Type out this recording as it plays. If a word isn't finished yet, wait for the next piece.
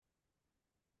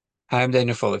Hi, I'm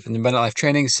Daniel Fuller from the Abundant Life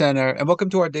Training Center, and welcome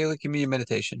to our daily communion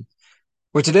meditation,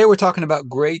 where today we're talking about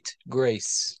great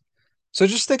grace. So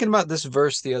just thinking about this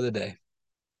verse the other day.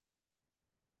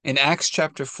 In Acts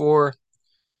chapter 4,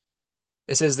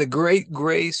 it says, the great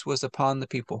grace was upon the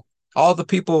people. All the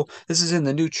people, this is in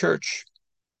the new church.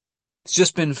 It's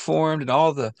just been formed, and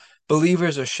all the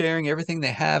believers are sharing everything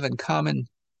they have in common,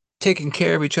 taking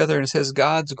care of each other. And it says,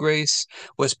 God's grace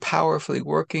was powerfully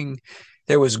working.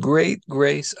 There was great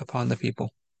grace upon the people.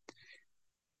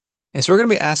 And so we're going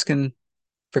to be asking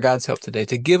for God's help today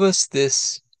to give us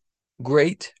this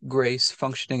great grace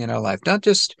functioning in our life. Not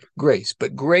just grace,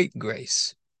 but great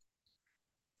grace.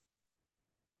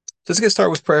 So let's get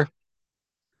started with prayer,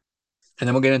 and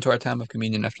then we'll get into our time of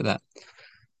communion after that.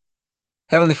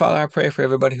 Heavenly Father, I pray for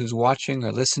everybody who's watching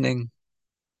or listening,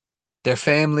 their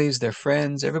families, their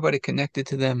friends, everybody connected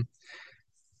to them,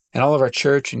 and all of our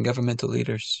church and governmental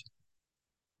leaders.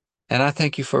 And I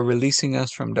thank you for releasing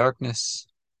us from darkness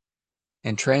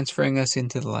and transferring us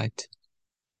into the light,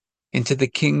 into the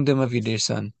kingdom of your dear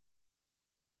Son.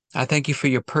 I thank you for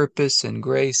your purpose and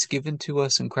grace given to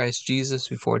us in Christ Jesus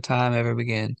before time ever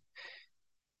began,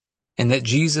 and that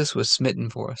Jesus was smitten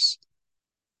for us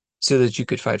so that you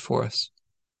could fight for us.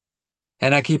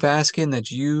 And I keep asking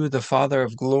that you, the Father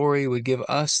of glory, would give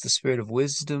us the spirit of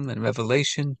wisdom and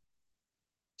revelation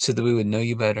so that we would know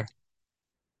you better,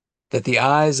 that the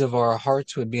eyes of our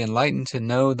hearts would be enlightened to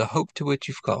know the hope to which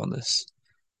you've called us,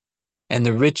 and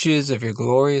the riches of your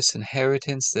glorious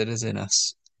inheritance that is in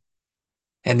us,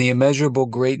 and the immeasurable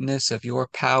greatness of your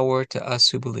power to us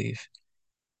who believe.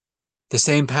 The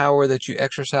same power that you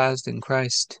exercised in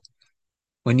Christ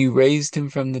when you raised him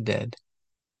from the dead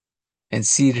and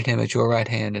seated him at your right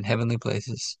hand in heavenly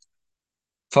places,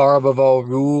 far above all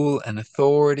rule and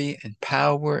authority and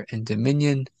power and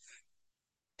dominion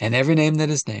and every name that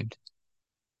is named,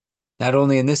 not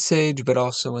only in this age, but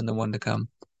also in the one to come.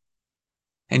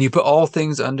 And you put all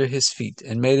things under his feet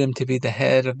and made him to be the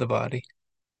head of the body,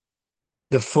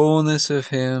 the fullness of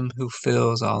him who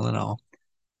fills all in all.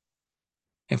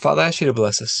 And Father, I ask you to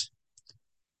bless us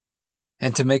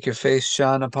and to make your face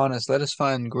shine upon us. Let us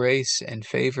find grace and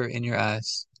favor in your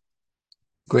eyes.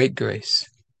 Great grace.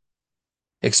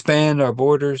 Expand our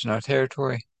borders and our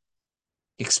territory.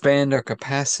 Expand our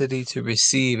capacity to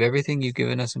receive everything you've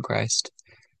given us in Christ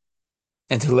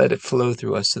and to let it flow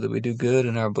through us so that we do good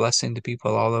and are a blessing to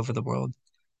people all over the world.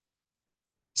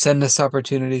 Send us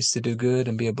opportunities to do good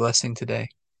and be a blessing today.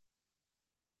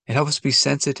 And help us be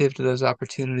sensitive to those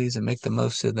opportunities and make the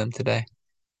most of them today.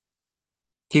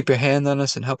 Keep your hand on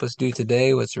us and help us do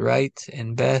today what's right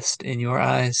and best in your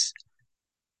eyes.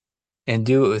 And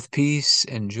do it with peace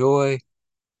and joy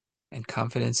and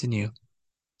confidence in you.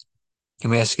 And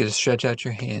we ask you to stretch out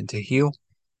your hand to heal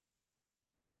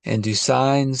and do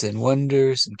signs and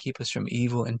wonders and keep us from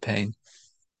evil and pain.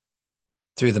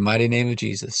 Through the mighty name of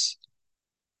Jesus.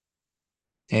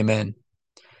 Amen.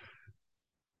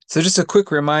 So just a quick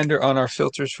reminder on our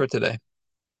filters for today.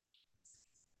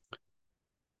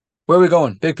 Where are we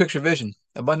going? Big picture vision.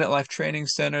 Abundant Life training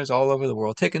centers all over the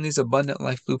world, taking these abundant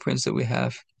life blueprints that we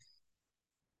have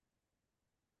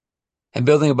and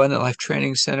building abundant life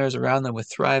training centers around them with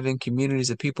thriving communities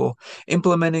of people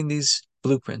implementing these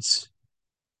blueprints,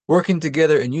 working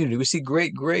together in unity. We see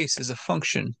great grace as a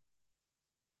function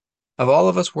of all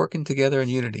of us working together in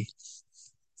unity.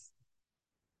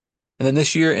 And then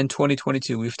this year in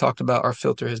 2022, we've talked about our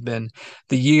filter has been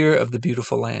the year of the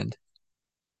beautiful land.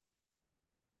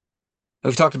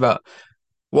 We've talked about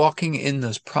walking in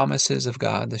those promises of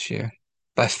God this year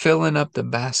by filling up the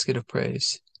basket of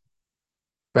praise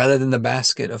rather than the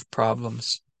basket of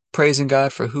problems, praising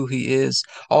God for who he is,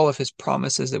 all of his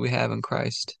promises that we have in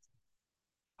Christ,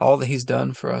 all that he's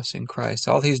done for us in Christ,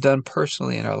 all that he's done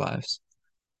personally in our lives.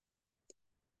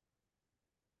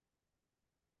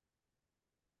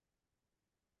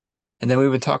 And then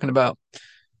we've been talking about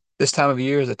this time of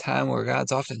year is a time where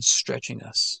God's often stretching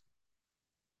us.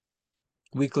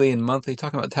 Weekly and monthly,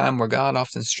 talking about time where God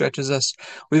often stretches us.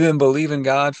 We've been believing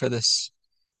God for this,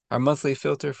 our monthly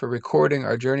filter for recording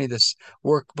our journey, this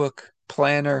workbook,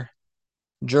 planner,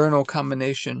 journal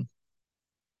combination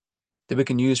that we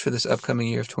can use for this upcoming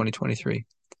year of 2023.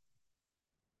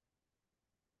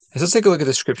 So let's take a look at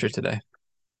the scripture today.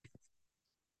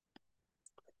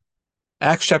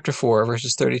 Acts chapter 4,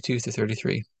 verses 32 through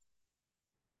 33.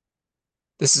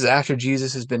 This is after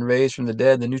Jesus has been raised from the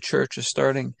dead. The new church is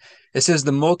starting. It says,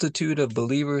 the multitude of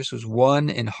believers was one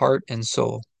in heart and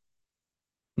soul.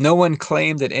 No one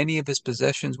claimed that any of his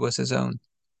possessions was his own,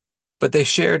 but they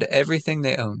shared everything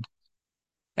they owned.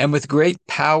 And with great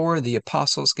power, the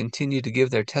apostles continued to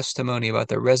give their testimony about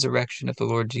the resurrection of the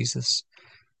Lord Jesus.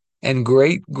 And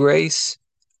great grace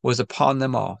was upon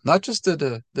them all, not just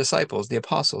the disciples, the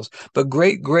apostles, but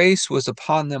great grace was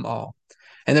upon them all.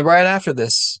 And then right after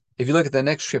this, if you look at the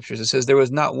next scriptures, it says there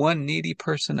was not one needy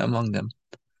person among them.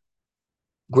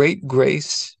 Great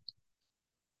grace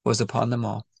was upon them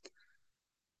all.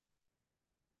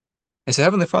 And so,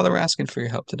 Heavenly Father, we're asking for your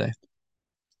help today.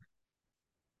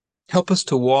 Help us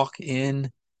to walk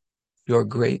in your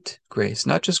great grace,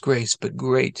 not just grace, but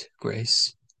great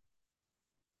grace.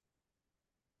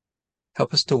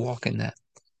 Help us to walk in that.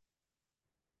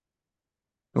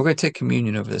 We're going to take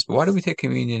communion over this, but why do we take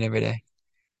communion every day?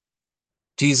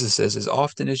 Jesus says, as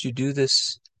often as you do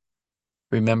this,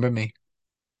 remember me.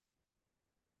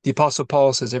 The Apostle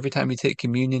Paul says, every time you take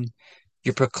communion,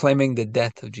 you're proclaiming the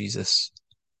death of Jesus.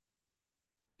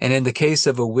 And in the case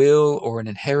of a will or an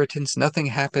inheritance, nothing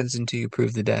happens until you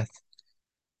prove the death.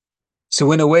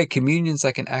 So in a way, communion's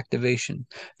like an activation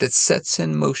that sets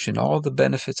in motion all the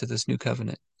benefits of this new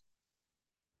covenant.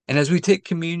 And as we take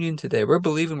communion today, we're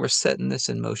believing we're setting this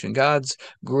in motion. God's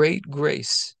great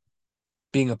grace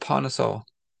being upon us all.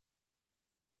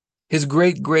 His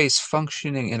great grace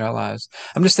functioning in our lives.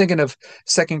 I'm just thinking of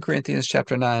 2 Corinthians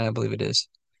chapter 9, I believe it is.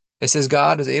 It says,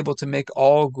 God is able to make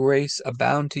all grace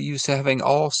abound to you, so having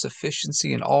all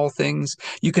sufficiency in all things,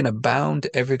 you can abound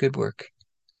to every good work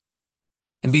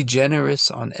and be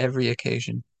generous on every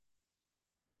occasion.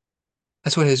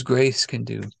 That's what his grace can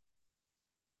do.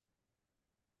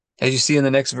 As you see in the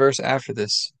next verse after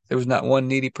this, there was not one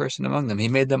needy person among them. He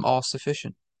made them all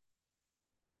sufficient.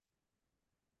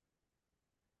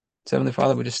 So, Heavenly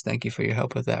Father, we just thank you for your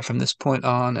help with that from this point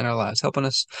on in our lives, helping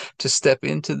us to step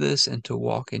into this and to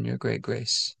walk in your great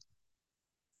grace.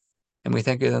 And we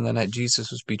thank you that on the night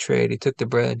Jesus was betrayed, he took the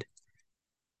bread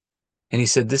and he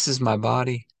said, this is my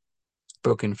body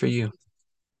broken for you.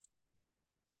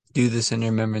 Do this in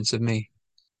remembrance of me.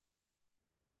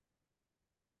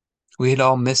 We had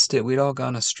all missed it. We'd all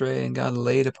gone astray, and God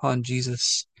laid upon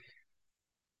Jesus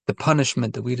the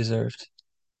punishment that we deserved.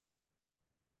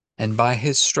 And by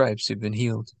his stripes, we've been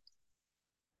healed.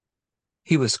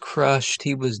 He was crushed.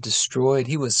 He was destroyed.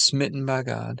 He was smitten by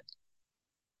God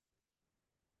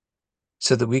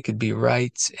so that we could be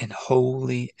right and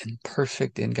holy and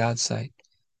perfect in God's sight,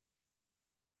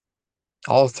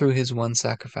 all through his one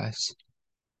sacrifice.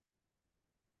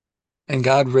 And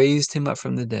God raised him up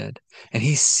from the dead, and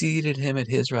he seated him at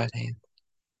his right hand.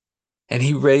 And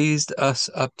he raised us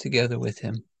up together with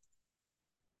him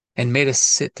and made us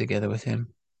sit together with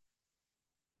him.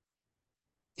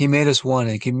 He made us one,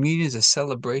 and communion is a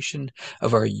celebration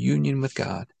of our union with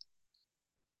God,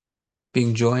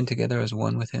 being joined together as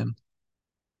one with him.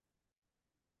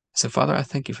 So, Father, I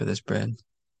thank you for this bread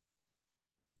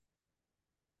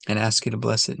and ask you to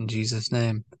bless it in Jesus'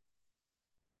 name.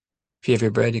 If you have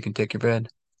your bread, you can take your bread.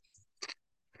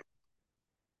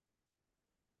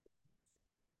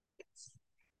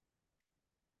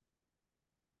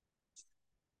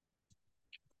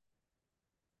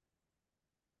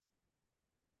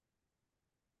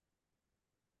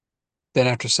 Then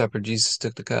after supper, Jesus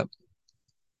took the cup.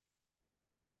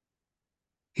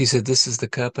 He said, this is the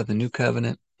cup of the new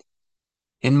covenant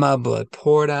in my blood,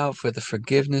 poured out for the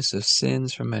forgiveness of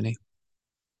sins for many.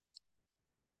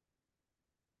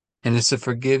 And it's the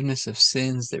forgiveness of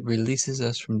sins that releases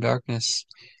us from darkness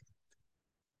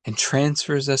and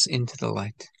transfers us into the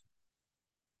light,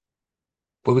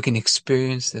 where we can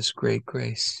experience this great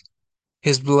grace.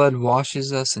 His blood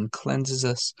washes us and cleanses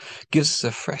us, gives us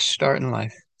a fresh start in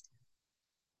life.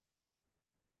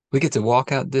 We get to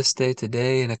walk out this day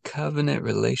today in a covenant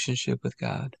relationship with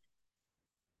God.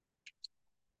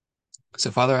 So,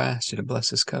 Father, I ask you to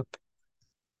bless this cup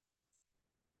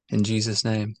in Jesus'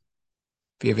 name.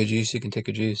 If you have a juice, you can take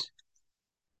a juice.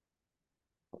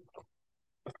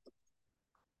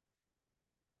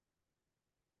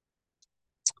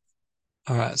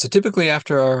 All right. So typically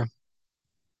after our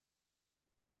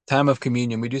time of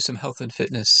communion, we do some health and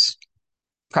fitness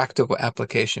practical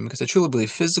application because I truly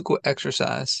believe physical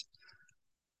exercise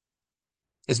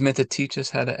is meant to teach us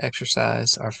how to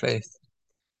exercise our faith.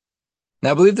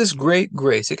 Now, I believe this great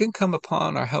grace, it can come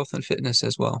upon our health and fitness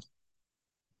as well.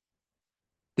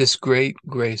 This great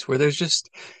grace where there's just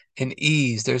an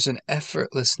ease, there's an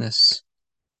effortlessness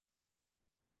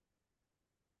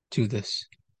to this,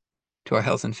 to our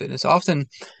health and fitness. Often,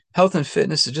 health and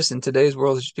fitness is just in today's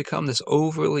world has just become this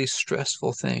overly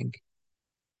stressful thing.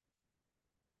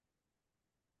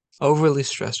 Overly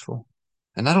stressful.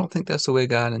 And I don't think that's the way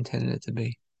God intended it to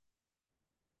be.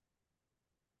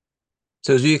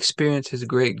 So as we experience his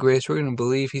great grace, we're going to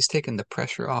believe he's taken the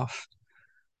pressure off.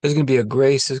 There's going to be a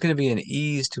grace, there's going to be an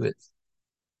ease to it,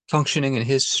 functioning in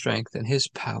his strength and his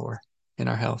power. in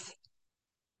our health.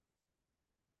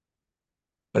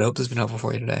 But I hope this has been helpful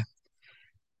for you today.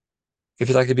 If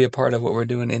you'd like to be a part of what we're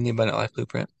doing in the Abundant Life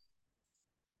Blueprint,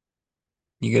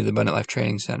 you go to the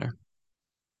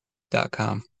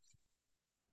AbundantLifeTrainingCenter.com.